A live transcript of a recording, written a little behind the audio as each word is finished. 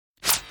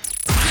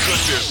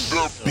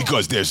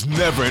Because there's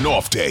never an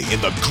off day in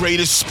the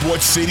greatest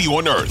sports city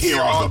on earth. Here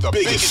are the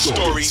biggest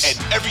stories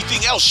and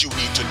everything else you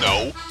need to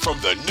know from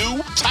the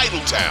new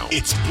Titletown.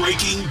 It's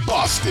Breaking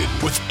Boston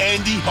with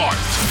Andy Hart.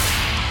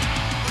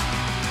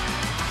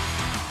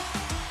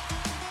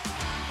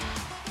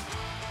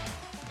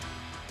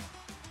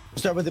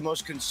 Start with the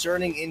most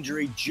concerning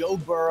injury. Joe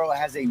Burrow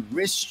has a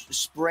wrist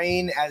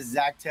sprain, as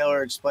Zach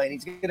Taylor explained.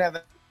 He's going to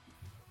have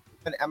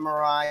an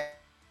MRI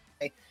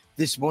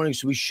this morning,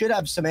 so we should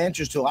have some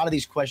answers to a lot of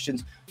these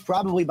questions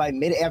probably by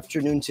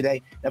mid-afternoon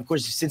today. And of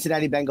course, the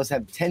Cincinnati Bengals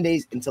have 10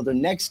 days until their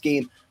next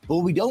game, but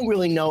what we don't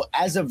really know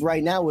as of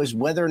right now is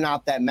whether or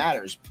not that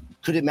matters.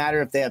 Could it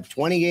matter if they have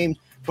 20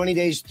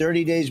 days,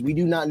 30 days? We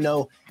do not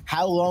know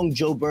how long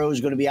Joe Burrow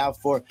is going to be out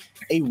for.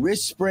 A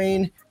wrist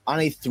sprain on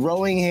a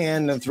throwing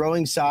hand, a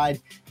throwing side,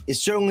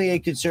 is certainly a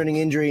concerning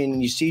injury,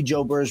 and you see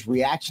Joe Burrow's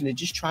reaction to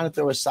just trying to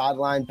throw a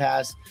sideline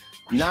pass.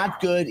 Not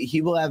good.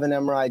 He will have an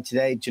MRI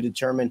today to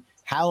determine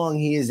how long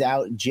he is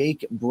out.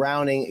 Jake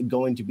Browning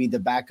going to be the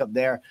backup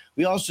there.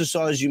 We also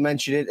saw, as you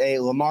mentioned it, a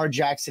Lamar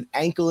Jackson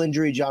ankle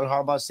injury. John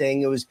Harbaugh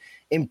saying it was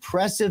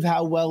impressive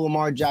how well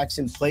Lamar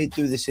Jackson played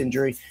through this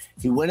injury.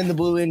 He went in the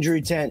blue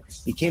injury tent.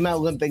 He came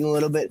out limping a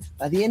little bit.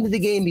 By the end of the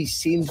game, he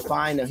seemed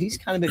fine. Now, he's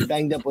kind of been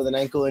banged up with an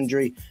ankle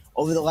injury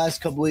over the last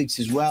couple weeks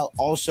as well.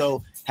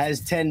 Also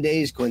has 10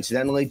 days,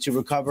 coincidentally, to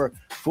recover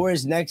for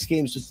his next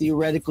game. So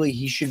theoretically,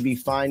 he should be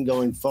fine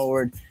going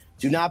forward.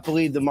 Do not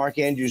believe that Mark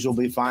Andrews will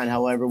be fine.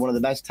 However, one of the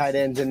best tight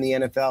ends in the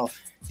NFL.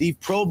 The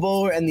Pro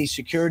Bowler and the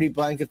security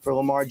blanket for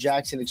Lamar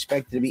Jackson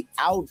expected to be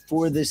out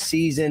for the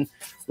season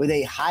with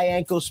a high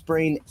ankle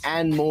sprain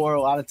and more.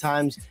 A lot of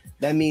times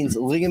that means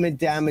ligament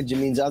damage. It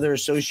means other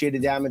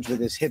associated damage with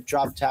his hip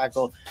drop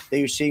tackle that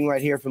you're seeing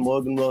right here from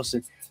Logan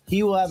Wilson.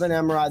 He will have an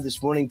MRI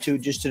this morning, too,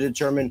 just to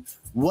determine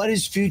what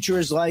his future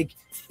is like.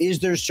 Is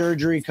there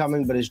surgery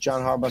coming? But as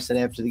John Harbaugh said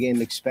after the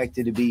game,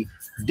 expected to be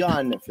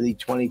done for the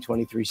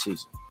 2023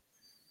 season.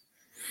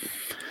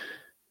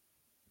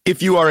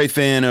 If you are a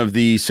fan of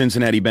the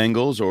Cincinnati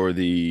Bengals or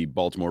the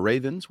Baltimore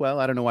Ravens, well,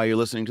 I don't know why you're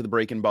listening to the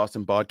Breaking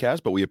Boston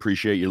podcast, but we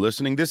appreciate you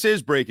listening. This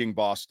is Breaking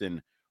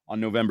Boston on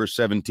November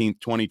 17th,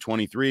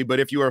 2023. But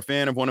if you are a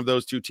fan of one of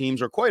those two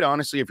teams, or quite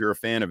honestly, if you're a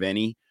fan of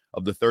any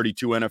of the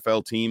 32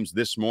 NFL teams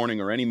this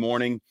morning or any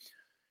morning,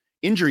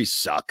 injuries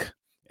suck.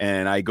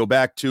 And I go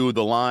back to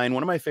the line,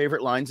 one of my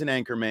favorite lines in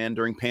Anchorman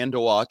during Panda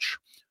Watch.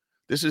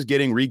 This is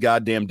getting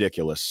goddamn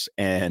ridiculous.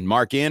 And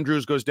Mark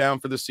Andrews goes down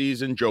for the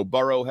season. Joe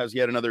Burrow has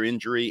yet another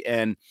injury.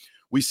 And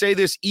we say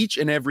this each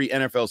and every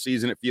NFL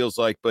season, it feels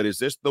like, but is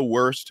this the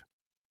worst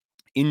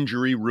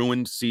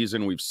injury-ruined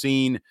season we've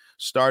seen?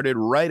 Started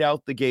right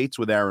out the gates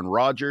with Aaron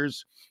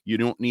Rodgers. You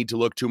don't need to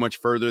look too much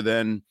further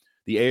than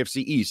the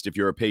AFC East if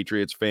you're a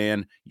Patriots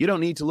fan. You don't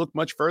need to look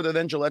much further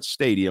than Gillette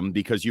Stadium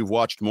because you've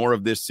watched more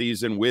of this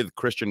season with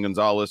Christian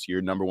Gonzalez,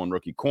 your number one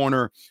rookie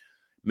corner,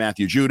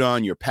 Matthew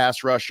Judon, your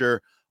pass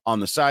rusher. On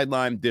the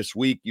sideline this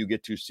week, you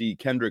get to see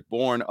Kendrick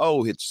Bourne.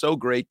 Oh, it's so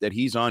great that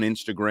he's on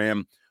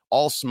Instagram,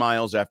 all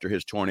smiles after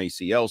his torn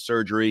ACL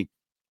surgery.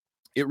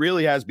 It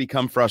really has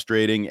become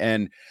frustrating.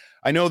 And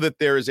I know that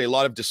there is a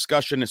lot of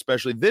discussion,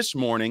 especially this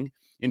morning,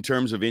 in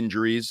terms of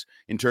injuries,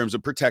 in terms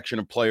of protection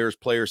of players,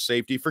 player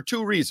safety, for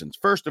two reasons.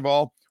 First of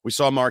all, we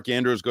saw Mark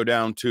Andrews go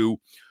down to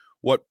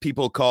what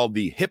people call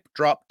the hip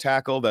drop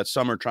tackle that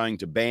some are trying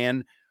to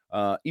ban.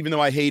 Even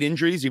though I hate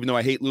injuries, even though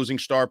I hate losing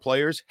star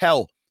players,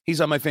 hell, he's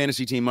on my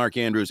fantasy team, Mark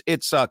Andrews.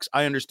 It sucks.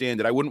 I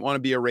understand it. I wouldn't want to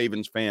be a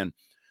Ravens fan.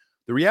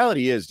 The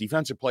reality is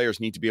defensive players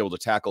need to be able to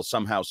tackle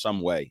somehow,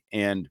 some way.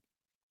 And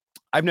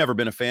I've never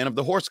been a fan of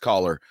the horse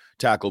collar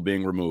tackle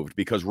being removed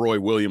because Roy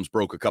Williams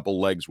broke a couple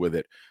legs with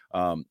it.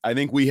 I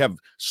think we have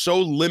so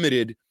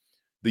limited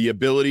the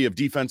ability of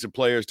defensive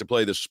players to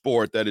play the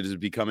sport that it is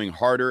becoming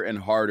harder and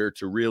harder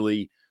to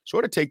really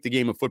sort of take the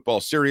game of football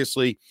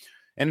seriously.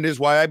 And it is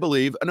why I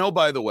believe, and oh,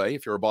 by the way,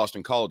 if you're a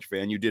Boston College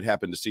fan, you did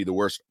happen to see the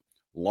worst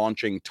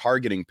launching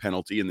targeting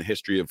penalty in the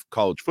history of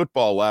college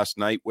football last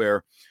night,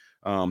 where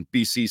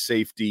BC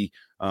safety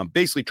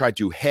basically tried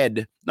to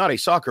head not a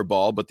soccer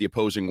ball, but the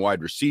opposing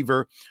wide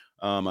receiver.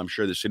 I'm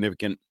sure there's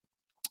significant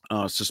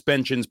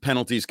suspensions,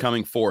 penalties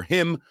coming for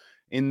him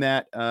in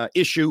that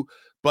issue.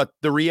 But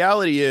the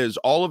reality is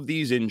all of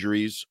these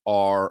injuries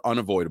are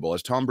unavoidable.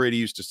 As Tom Brady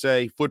used to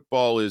say,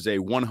 football is a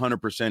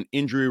 100%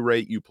 injury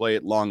rate. You play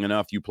it long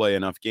enough, you play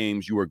enough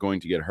games, you are going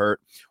to get hurt.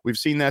 We've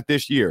seen that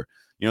this year.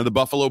 You know, the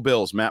Buffalo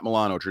Bills, Matt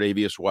Milano,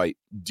 Tre'Davious White,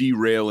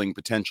 derailing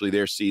potentially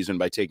their season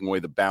by taking away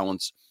the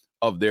balance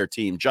of their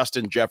team.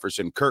 Justin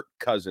Jefferson, Kirk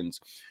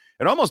Cousins.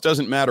 It almost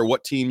doesn't matter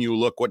what team you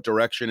look, what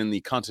direction in the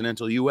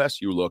continental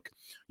U.S. you look.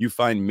 You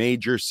find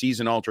major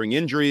season-altering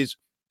injuries.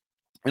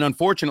 And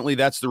unfortunately,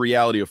 that's the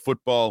reality of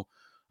football.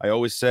 I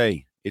always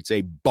say it's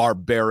a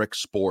barbaric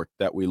sport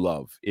that we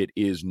love. It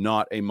is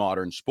not a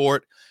modern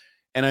sport.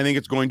 And I think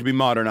it's going to be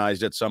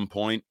modernized at some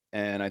point.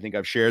 And I think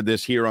I've shared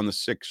this here on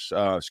the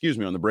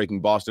on the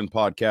Breaking Boston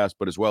podcast,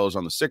 but as well as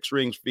on the Six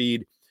Rings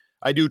feed.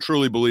 I do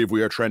truly believe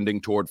we are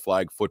trending toward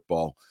flag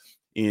football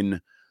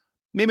in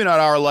maybe not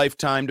our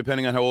lifetime,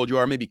 depending on how old you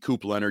are. Maybe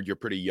Coop Leonard, you're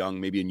pretty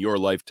young, maybe in your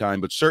lifetime,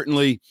 but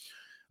certainly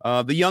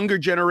The younger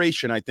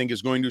generation, I think,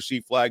 is going to see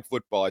flag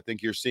football. I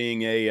think you're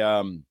seeing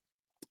a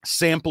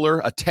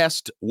sampler, a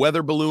test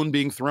weather balloon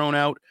being thrown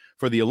out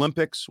for the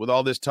Olympics, with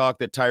all this talk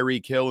that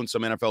Tyreek Hill and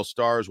some NFL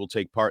stars will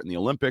take part in the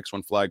Olympics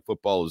when flag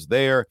football is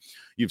there.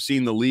 You've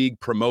seen the league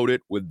promote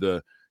it with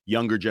the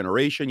younger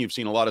generation. You've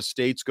seen a lot of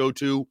states go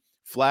to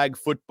flag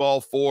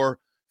football for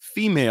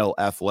female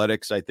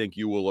athletics. I think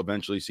you will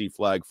eventually see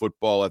flag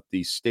football at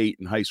the state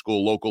and high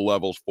school local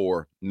levels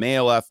for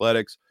male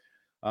athletics.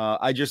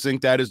 I just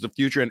think that is the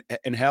future.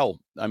 And hell,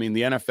 I mean,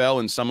 the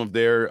NFL and some of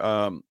their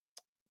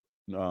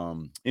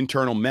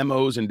internal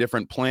memos and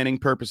different planning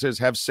purposes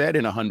have said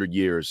in 100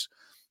 years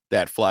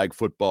that flag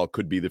football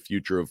could be the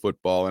future of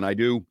football. And I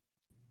do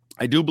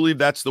believe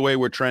that's the way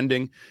we're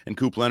trending. And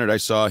Coop Leonard, I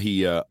saw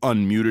he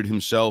unmuted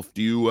himself.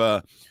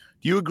 Do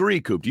you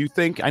agree, Coop? Do you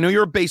think, I know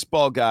you're a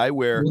baseball guy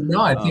where.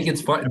 No, I think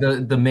it's fun.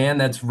 The man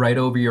that's right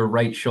over your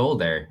right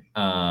shoulder,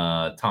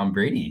 Tom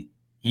Brady,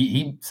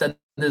 he said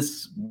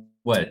this,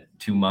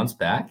 2 months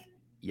back?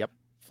 Yep.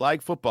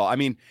 Flag football. I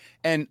mean,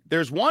 and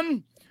there's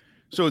one,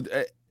 so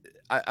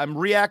I'm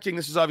reacting.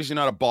 This is obviously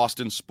not a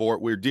Boston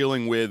sport. We're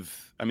dealing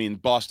with,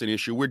 Boston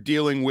issue. We're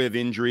dealing with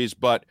injuries,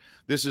 but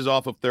this is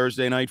off of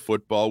Thursday Night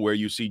Football, where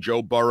you see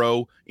Joe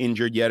Burrow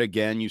injured yet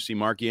again. You see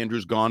Mark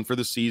Andrews gone for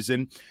the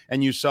season.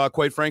 And you saw,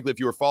 quite frankly, if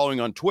you were following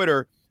on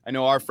Twitter, I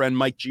know our friend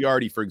Mike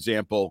Giardi, for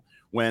example,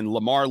 when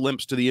Lamar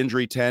limps to the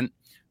injury tent,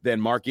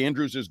 then Mark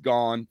Andrews is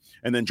gone,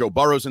 and then Joe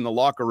Burrow's in the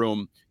locker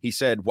room. He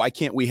said, why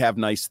can't we have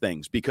nice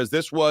things? Because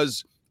this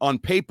was, on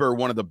paper,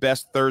 one of the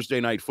best Thursday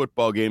Night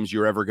Football games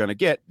you're ever going to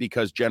get,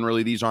 because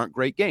generally these aren't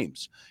great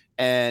games.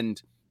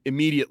 And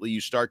immediately you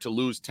start to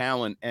lose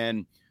talent.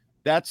 And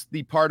that's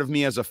the part of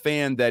me as a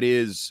fan that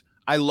is,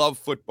 I love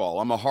football.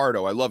 I'm a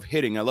hardo. I love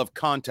hitting. I love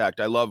contact.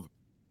 I love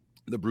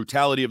the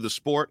brutality of the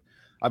sport.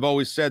 I've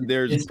always said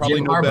it's probably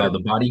Jim no Harbaugh, better. The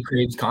body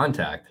craves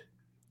contact.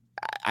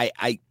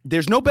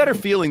 There's no better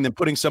feeling than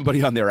putting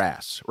somebody on their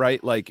ass,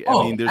 right? Like,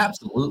 there's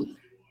absolutely.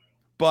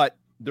 But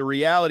the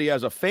reality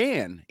as a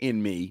fan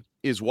in me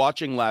is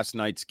watching last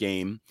night's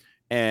game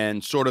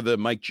and sort of the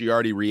Mike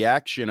Giardi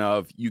reaction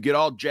of, you get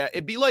all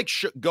it'd be like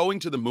going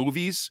to the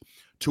movies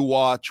to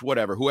watch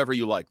whoever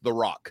you like, The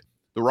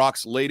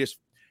Rock's latest.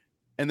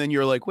 And then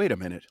you're like, wait a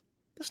minute,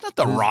 that's not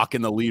The Rock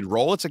in the lead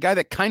role. It's a guy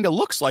that kind of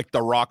looks like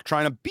The Rock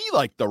trying to be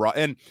like The Rock.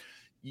 And,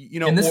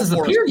 and this is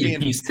a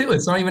period piece too.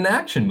 It's not even an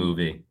action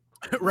movie.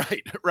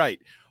 Right.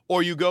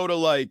 Or you go to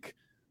like,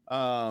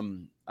 I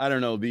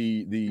don't know,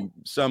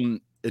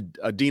 some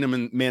Idina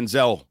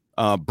Menzel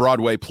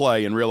Broadway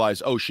play and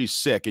realize, oh, she's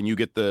sick, and you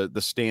get the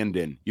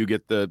stand-in. You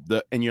get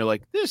the and you're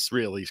like, this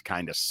really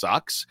kind of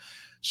sucks.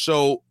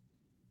 So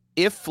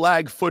if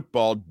flag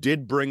football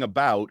did bring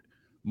about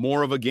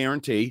more of a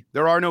guarantee,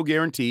 there are no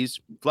guarantees.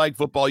 Flag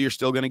football, you're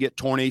still going to get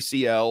torn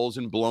ACLs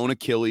and blown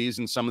Achilles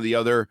and some of the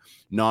other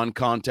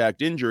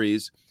non-contact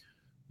injuries.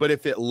 But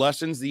if it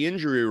lessens the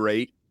injury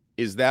rate,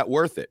 is that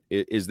worth it?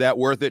 Is that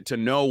worth it to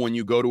know when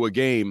you go to a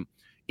game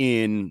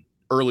in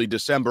early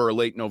December or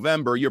late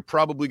November, you're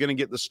probably going to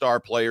get the star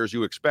players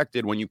you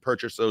expected when you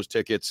purchase those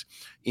tickets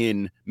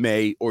in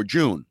May or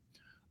June?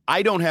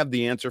 I don't have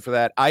the answer for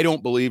that. I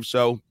don't believe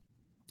so.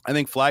 I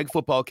think flag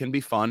football can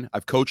be fun.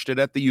 I've coached it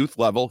at the youth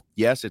level.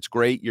 Yes, it's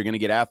great. You're going to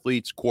get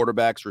athletes,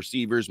 quarterbacks,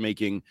 receivers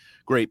making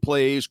great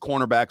plays.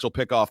 Cornerbacks will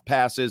pick off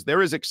passes.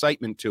 There is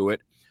excitement to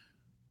it,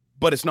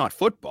 but it's not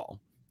football.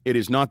 It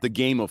is not the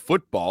game of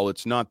football.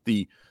 It's not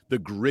the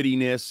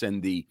grittiness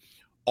and the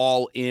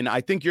all in.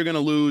 I think you're going to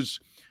lose.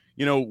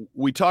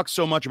 We talk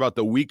so much about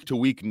the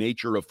week-to-week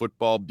nature of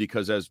football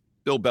because, as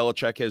Bill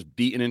Belichick has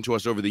beaten into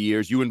us over the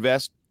years, you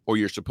invest, or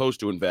you're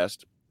supposed to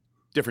invest.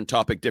 Different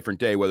topic, different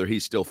day, whether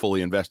he's still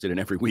fully invested in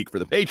every week for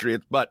the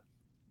Patriots, but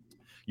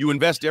you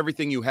invest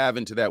everything you have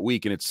into that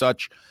week, and it's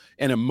such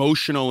an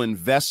emotional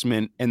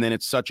investment, and then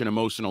it's such an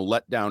emotional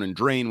letdown and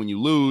drain when you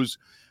lose.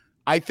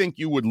 I think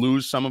you would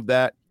lose some of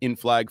that in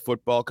flag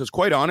football because,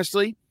 quite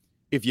honestly,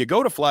 if you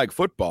go to flag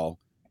football,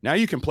 now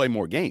you can play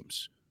more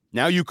games.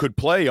 Now you could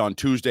play on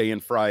Tuesday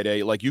and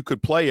Friday, like you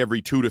could play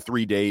every 2 to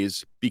 3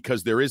 days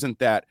because there isn't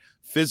that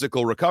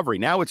physical recovery.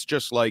 Now it's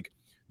just like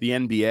the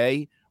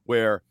NBA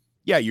where,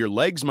 yeah, your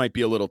legs might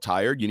be a little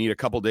tired. You need a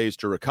couple days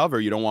to recover.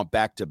 You don't want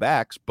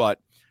back-to-backs, but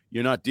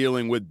you're not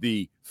dealing with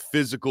the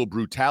physical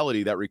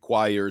brutality that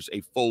requires a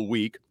full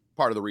week.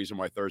 Part of the reason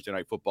why Thursday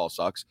Night Football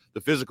sucks,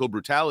 the physical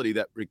brutality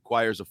that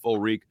requires a full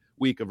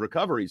week of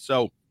recovery.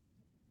 So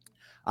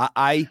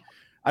I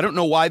don't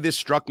know why this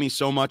struck me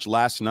so much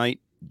last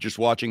night, just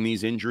watching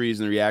these injuries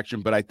and the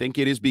reaction, but I think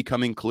it is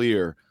becoming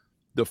clear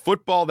the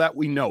football that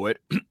we know it,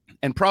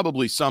 and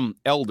probably some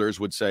elders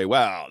would say,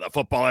 well, the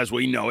football as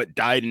we know it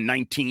died in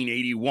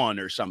 1981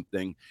 or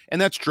something. And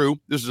that's true.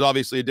 This is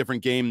obviously a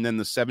different game than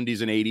the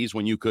 70s and 80s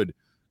when you could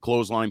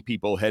clothesline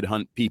people,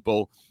 headhunt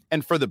people,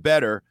 and for the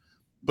better.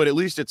 But at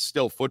least it's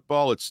still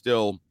football. It's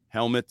still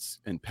helmets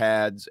and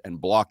pads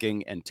and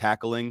blocking and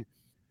tackling.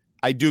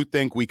 I do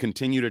think we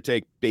continue to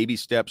take baby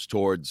steps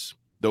towards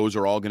those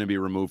are all going to be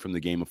removed from the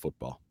game of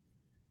football.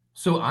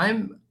 So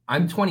I'm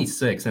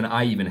 26, and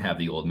I even have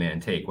the old man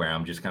take where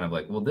I'm just kind of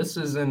like, well, this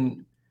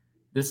isn't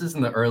This is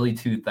in the early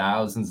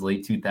 2000s,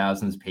 late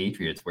 2000s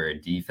Patriots, where a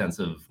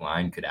defensive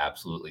line could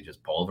absolutely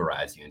just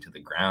pulverize you into the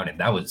ground. And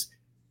that was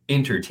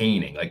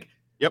entertaining. Like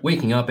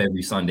waking up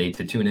every Sunday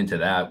to tune into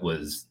that it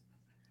was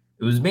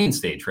main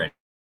stage for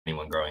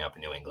anyone growing up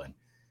in New England.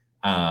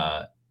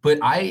 But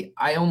I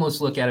almost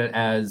look at it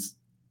as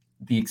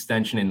the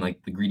extension and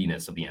like the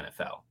greediness of the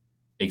NFL,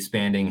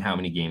 expanding how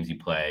many games you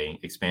play,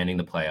 expanding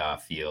the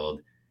playoff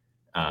field.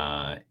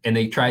 And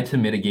they tried to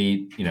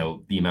mitigate,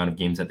 the amount of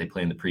games that they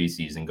play in the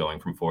preseason, going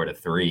from 4 to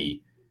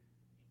 3.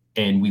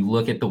 And we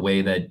look at the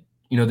way that,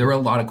 there were a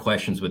lot of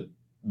questions with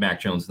Mac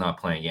Jones not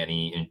playing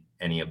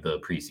any of the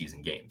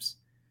preseason games.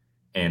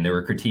 And there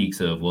were critiques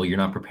of, well, you're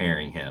not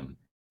preparing him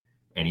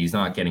and he's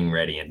not getting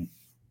ready. And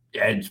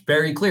it's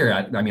very clear.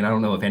 I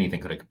don't know if anything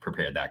could have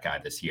prepared that guy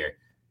this year,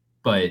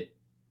 but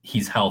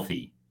he's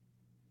healthy.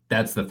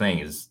 That's the thing,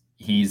 is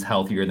he's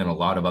healthier than a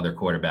lot of other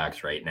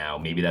quarterbacks right now.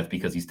 Maybe that's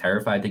because he's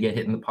terrified to get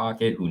hit in the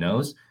pocket. Who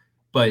knows?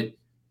 But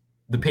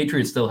the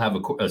Patriots still have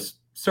a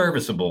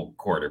serviceable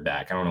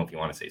quarterback. I don't know if you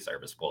want to say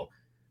serviceable,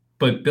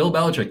 but Bill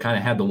Belichick kind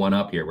of had the one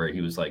up here where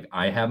he was like,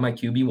 I have my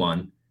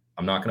QB1.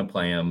 I'm not going to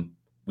play him.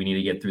 We need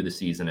to get through the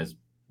season as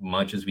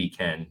much as we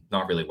can.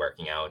 Not really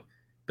working out,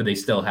 but they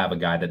still have a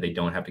guy that they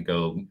don't have to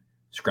go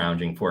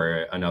scrounging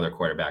for another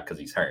quarterback because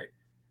he's hurt.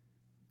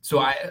 So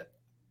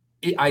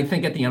I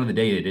think at the end of the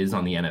day, it is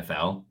on the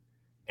NFL.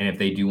 And if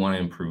they do want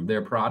to improve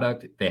their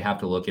product, they have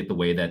to look at the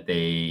way that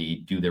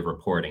they do their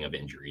reporting of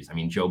injuries. I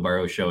mean, Joe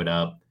Burrow showed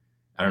up.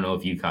 I don't know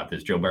if you caught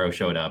this. Joe Burrow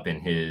showed up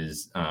in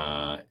his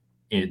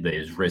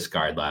wrist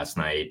guard last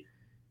night.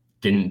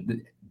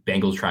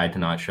 Bengals tried to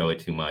not show it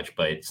too much,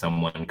 but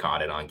someone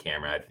caught it on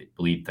camera. I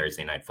believe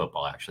Thursday Night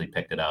Football actually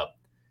picked it up.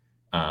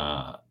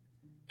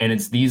 And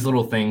it's these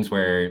little things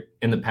where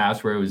in the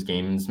past where it was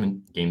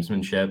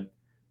gamesmanship,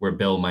 where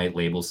Bill might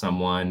label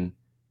someone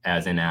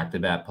as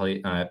inactive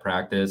at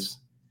practice,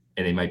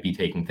 and they might be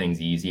taking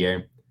things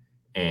easier,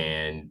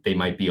 and they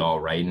might be all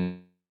right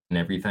and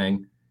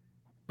everything.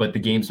 But the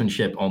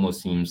gamesmanship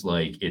almost seems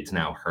like it's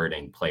now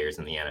hurting players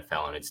in the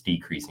NFL, and it's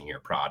decreasing your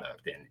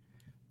product. And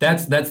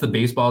that's the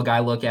baseball guy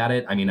look at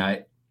it. I mean,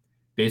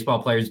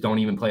 baseball players don't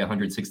even play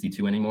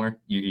 162 anymore.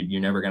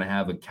 You're never going to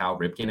have a Cal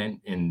Ripken,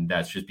 and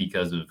that's just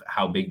because of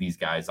how big these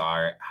guys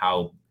are,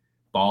 how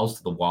balls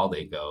to the wall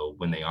they go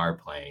when they are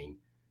playing.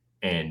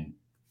 And,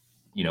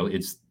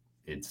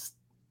 it's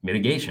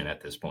mitigation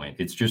at this point.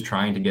 It's just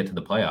trying to get to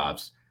the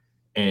playoffs.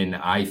 And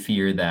I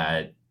fear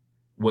that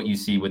what you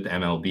see with the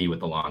MLB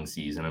with the long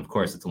season, of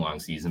course it's a long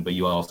season, but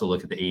you also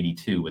look at the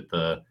 82 with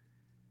the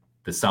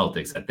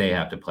Celtics that they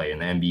have to play in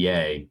the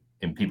NBA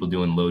and people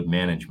doing load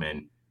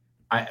management.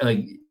 I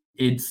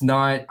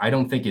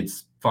don't think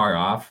it's far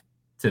off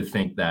to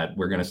think that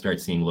we're going to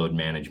start seeing load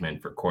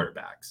management for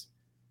quarterbacks,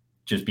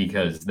 just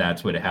because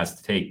that's what it has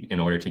to take in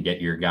order to get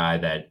your guy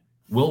that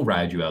will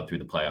ride you out through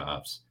the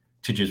playoffs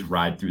to just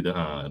ride through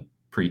the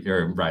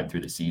ride through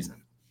the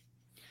season.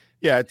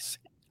 Yeah, it's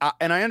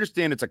and I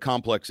understand it's a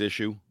complex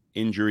issue,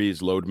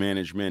 injuries, load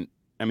management.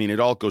 I mean, it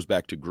all goes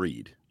back to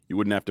greed. You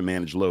wouldn't have to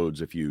manage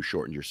loads if you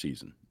shortened your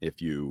season. If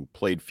you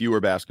played fewer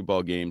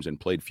basketball games and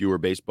played fewer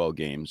baseball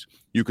games,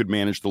 you could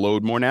manage the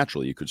load more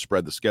naturally. You could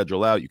spread the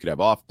schedule out. You could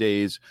have off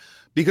days,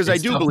 because I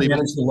do believe to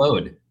manage the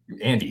load,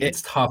 Andy.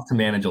 It's tough to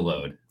manage a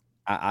load.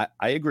 I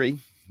agree.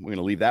 We're going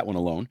to leave that one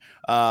alone.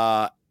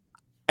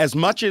 As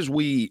much as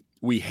we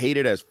hate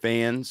it as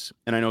fans,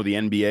 and I know the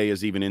NBA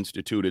has even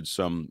instituted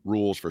some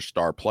rules for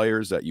star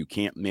players that you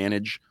can't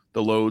manage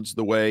the loads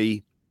the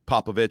way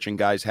Popovich and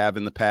guys have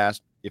in the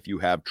past. If you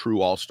have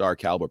true all-star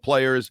caliber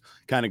players,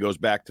 kind of goes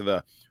back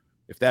to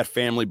if that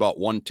family bought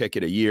one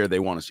ticket a year, they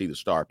want to see the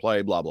star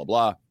play, blah, blah,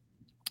 blah,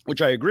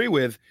 which I agree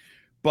with.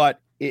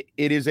 But it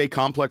is a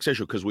complex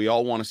issue because we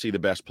all want to see the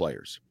best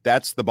players.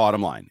 That's the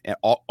bottom line.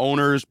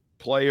 Owners,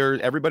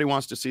 players, everybody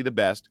wants to see the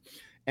best.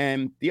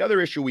 And the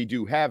other issue we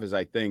do have is,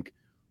 I think,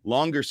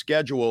 longer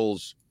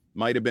schedules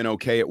might have been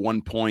okay at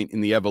one point in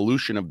the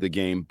evolution of the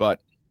game,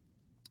 but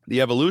the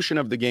evolution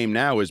of the game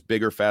now is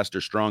bigger,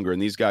 faster, stronger.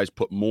 And these guys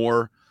put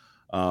more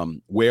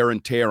wear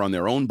and tear on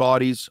their own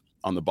bodies,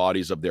 on the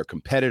bodies of their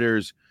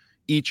competitors,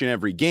 each and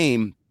every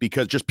game,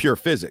 because just pure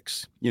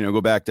physics. Go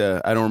back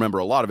to, I don't remember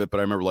a lot of it, but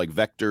I remember like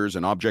vectors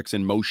and objects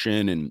in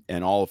motion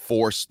and all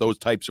force, those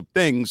types of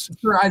things.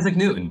 For Isaac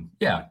Newton.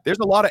 Yeah. There's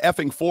a lot of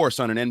effing force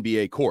on an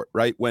NBA court,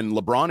 right? When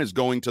LeBron is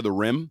going to the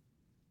rim,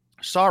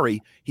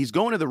 he's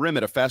going to the rim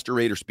at a faster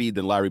rate or speed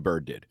than Larry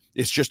Bird did.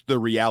 It's just the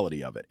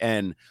reality of it.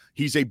 And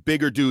he's a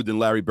bigger dude than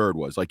Larry Bird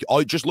was. Like,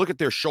 just look at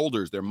their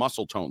shoulders, their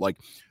muscle tone. Like,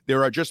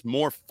 there are just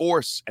more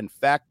force and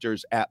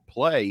factors at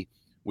play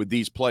with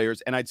these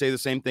players. And I'd say the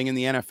same thing in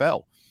the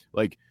NFL.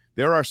 Like,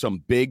 there are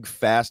some big,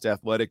 fast,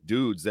 athletic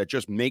dudes that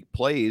just make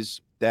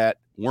plays that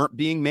weren't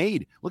being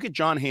made. Look at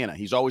John Hannah.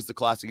 He's always the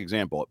classic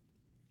example.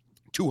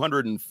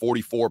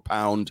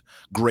 244-pound,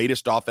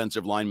 greatest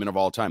offensive lineman of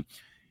all time.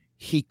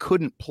 he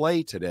couldn't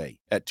play today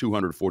at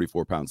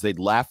 244 pounds. They'd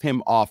laugh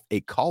him off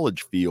a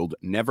college field,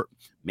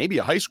 maybe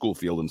a high school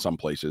field in some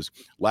places,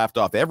 laughed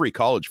off every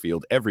college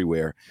field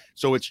everywhere.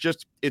 So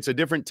it's a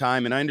different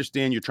time. And I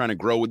understand you're trying to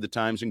grow with the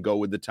times and go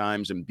with the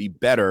times and be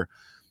better.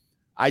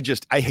 I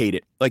hate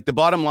it. Like, the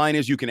bottom line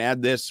is, you can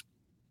add this,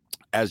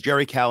 as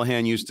Jerry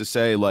Callahan used to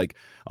say, like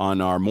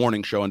on our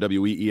morning show on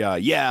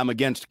WEEI, I'm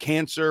against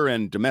cancer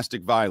and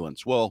domestic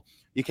violence. Well,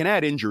 you can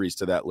add injuries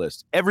to that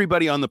list.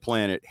 Everybody on the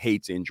planet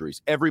hates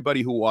injuries.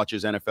 Everybody who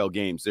watches NFL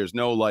games, there's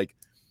no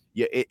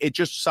it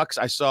just sucks.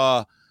 I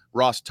saw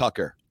Ross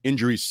Tucker,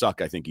 injuries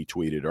suck, I think he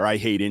tweeted, or I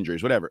hate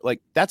injuries, whatever.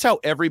 Like, that's how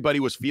everybody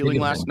was feeling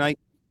last night.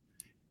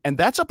 And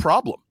that's a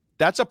problem.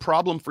 That's a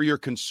problem for your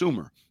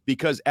consumer,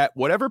 because at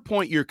whatever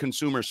point your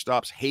consumer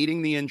stops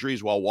hating the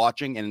injuries while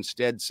watching and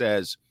instead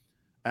says,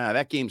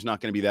 that game's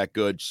not going to be that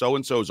good.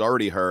 So-and-so's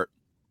already hurt.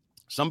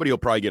 Somebody will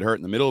probably get hurt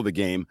in the middle of the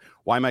game.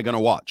 Why am I going to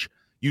watch?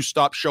 You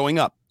stop showing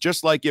up.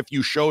 Just like if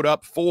you showed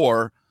up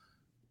for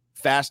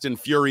Fast and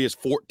Furious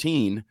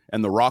 14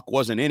 and The Rock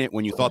wasn't in it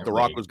when you thought The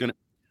Rock was going to,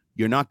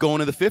 you're not going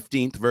to the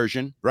 15th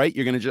version, right?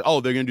 You're going to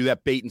they're going to do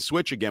that bait and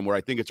switch again where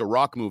I think it's a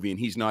Rock movie and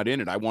he's not in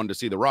it. I wanted to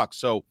see The Rock.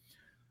 So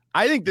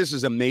I think this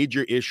is a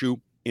major issue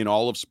in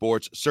all of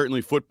sports.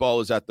 Certainly football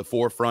is at the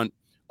forefront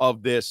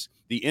of this.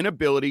 The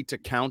inability to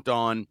count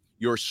on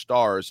your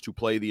stars to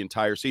play the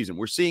entire season.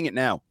 We're seeing it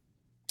now.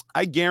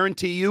 I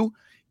guarantee you,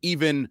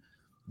 even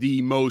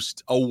the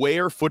most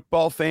aware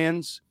football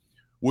fans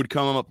would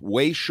come up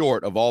way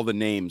short of all the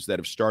names that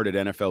have started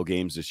NFL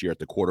games this year at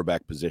the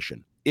quarterback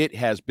position. It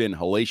has been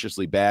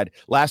hellaciously bad.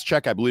 Last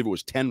check, I believe it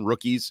was 10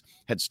 rookies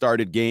had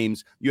started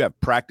games. You have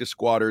practice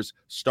squatters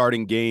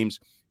starting games.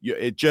 You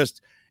have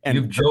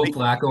Joe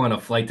Flacco on a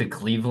flight to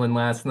Cleveland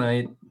last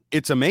night.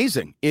 It's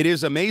amazing. It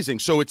is amazing.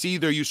 So it's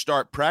either you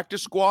start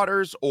practice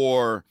squatters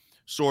or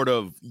sort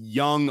of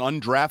young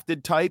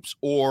undrafted types,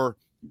 or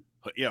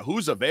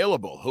who's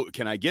available?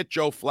 Can I get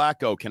Joe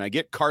Flacco? Can I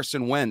get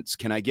Carson Wentz?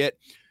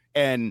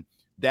 And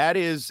that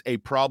is a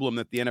problem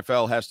that the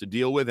NFL has to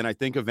deal with. And I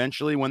think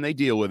eventually when they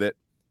deal with it,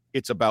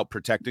 it's about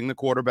protecting the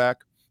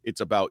quarterback.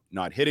 It's about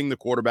not hitting the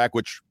quarterback,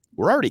 which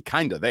we're already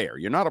kind of there.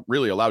 You're not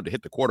really allowed to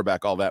hit the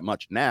quarterback all that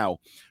much now.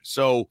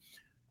 So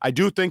I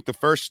do think the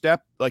first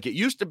step, like it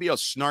used to be a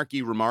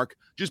snarky remark,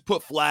 just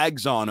put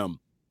flags on them.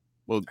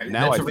 Well,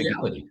 now I think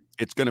reality.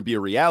 It's going to be a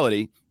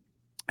reality.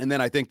 And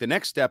then I think the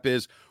next step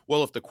is,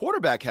 well, if the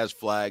quarterback has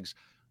flags,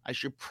 I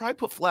should probably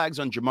put flags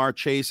on Jamar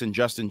Chase and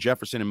Justin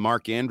Jefferson and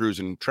Mark Andrews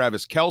and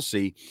Travis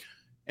Kelce.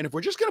 And if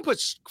we're just going to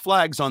put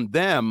flags on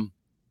them,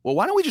 well,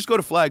 why don't we just go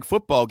to flag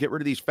football, get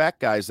rid of these fat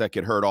guys that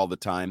get hurt all the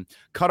time,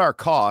 cut our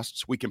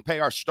costs, we can pay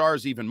our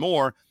stars even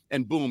more,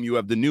 and boom, you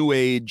have the new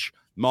age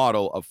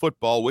model of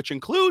football, which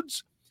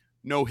includes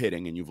no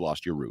hitting, and you've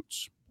lost your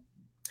roots.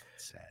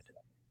 Sad.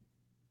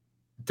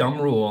 Dumb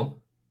rule.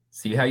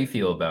 See how you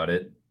feel about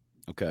it.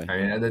 Okay.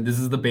 I mean, this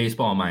is the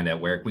baseball mind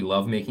at work. We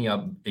love making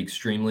up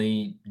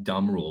extremely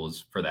dumb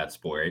rules for that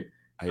sport.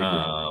 I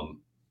agree.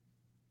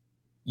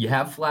 You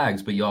have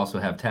flags, but you also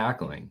have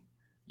tackling.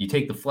 You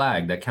take the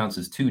flag, that counts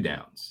as 2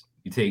 downs.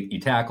 You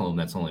tackle them,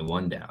 that's only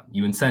 1 down.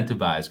 You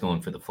incentivize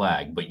going for the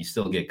flag, but you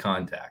still get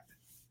contact.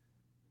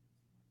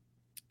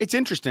 It's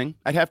interesting.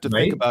 I'd have to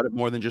think about it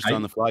more than just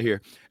on the fly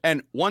here.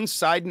 And one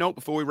side note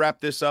before we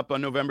wrap this up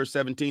on November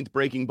 17th,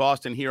 Breaking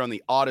Boston here on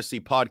the Odyssey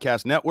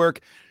Podcast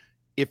Network.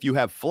 If you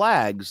have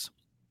flags,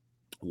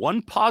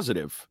 one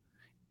positive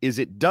is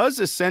it does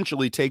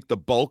essentially take the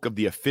bulk of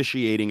the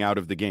officiating out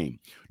of the game.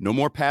 No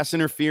more pass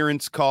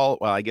interference call.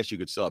 Well, I guess you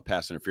could still have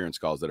pass interference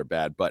calls that are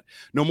bad, but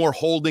no more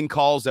holding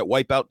calls that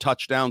wipe out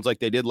touchdowns like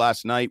they did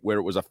last night where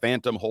it was a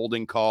phantom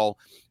holding call.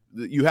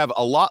 You have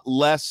a lot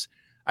less,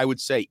 I would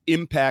say,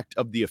 impact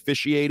of the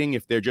officiating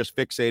if they're just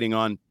fixating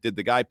on did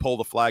the guy pull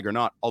the flag or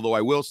not. Although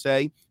I will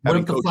say, what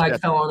if the flag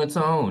fell on its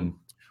own?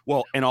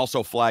 Well, and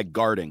also flag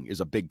guarding is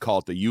a big call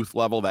at the youth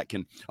level that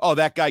can,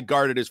 that guy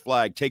guarded his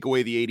flag, take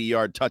away the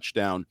 80-yard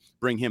touchdown,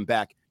 bring him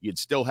back. You'd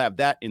still have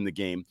that in the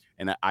game,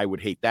 and I would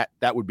hate that.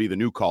 That would be the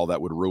new call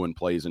that would ruin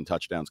plays and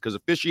touchdowns because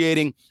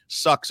officiating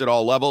sucks at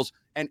all levels,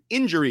 and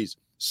injuries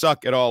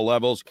suck at all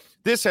levels.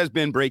 This has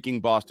been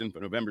Breaking Boston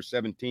for November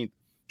 17th,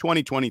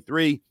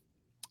 2023.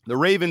 The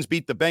Ravens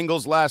beat the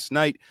Bengals last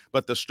night,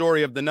 but the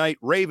story of the night,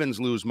 Ravens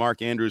lose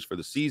Mark Andrews for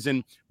the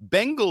season.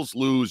 Bengals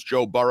lose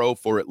Joe Burrow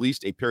for at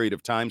least a period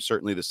of time,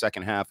 certainly the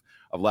second half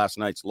of last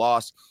night's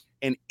loss.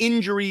 And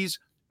injuries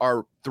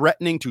are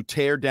threatening to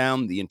tear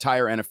down the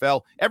entire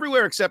NFL,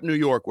 everywhere except New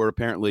York, where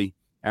apparently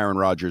Aaron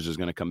Rodgers is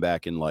going to come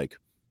back in like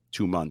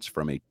 2 months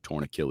from a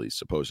torn Achilles,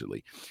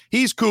 supposedly.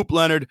 He's Coop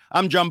Leonard.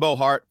 I'm Jumbo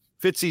Hart.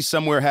 Fitzy's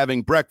somewhere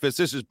having breakfast.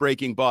 This is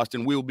Breaking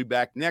Boston. We will be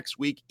back next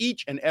week,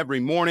 each and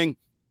every morning,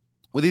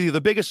 with either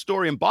the biggest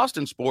story in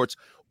Boston sports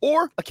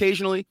or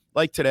occasionally,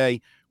 like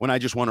today, when I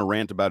just want to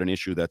rant about an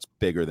issue that's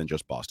bigger than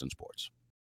just Boston sports.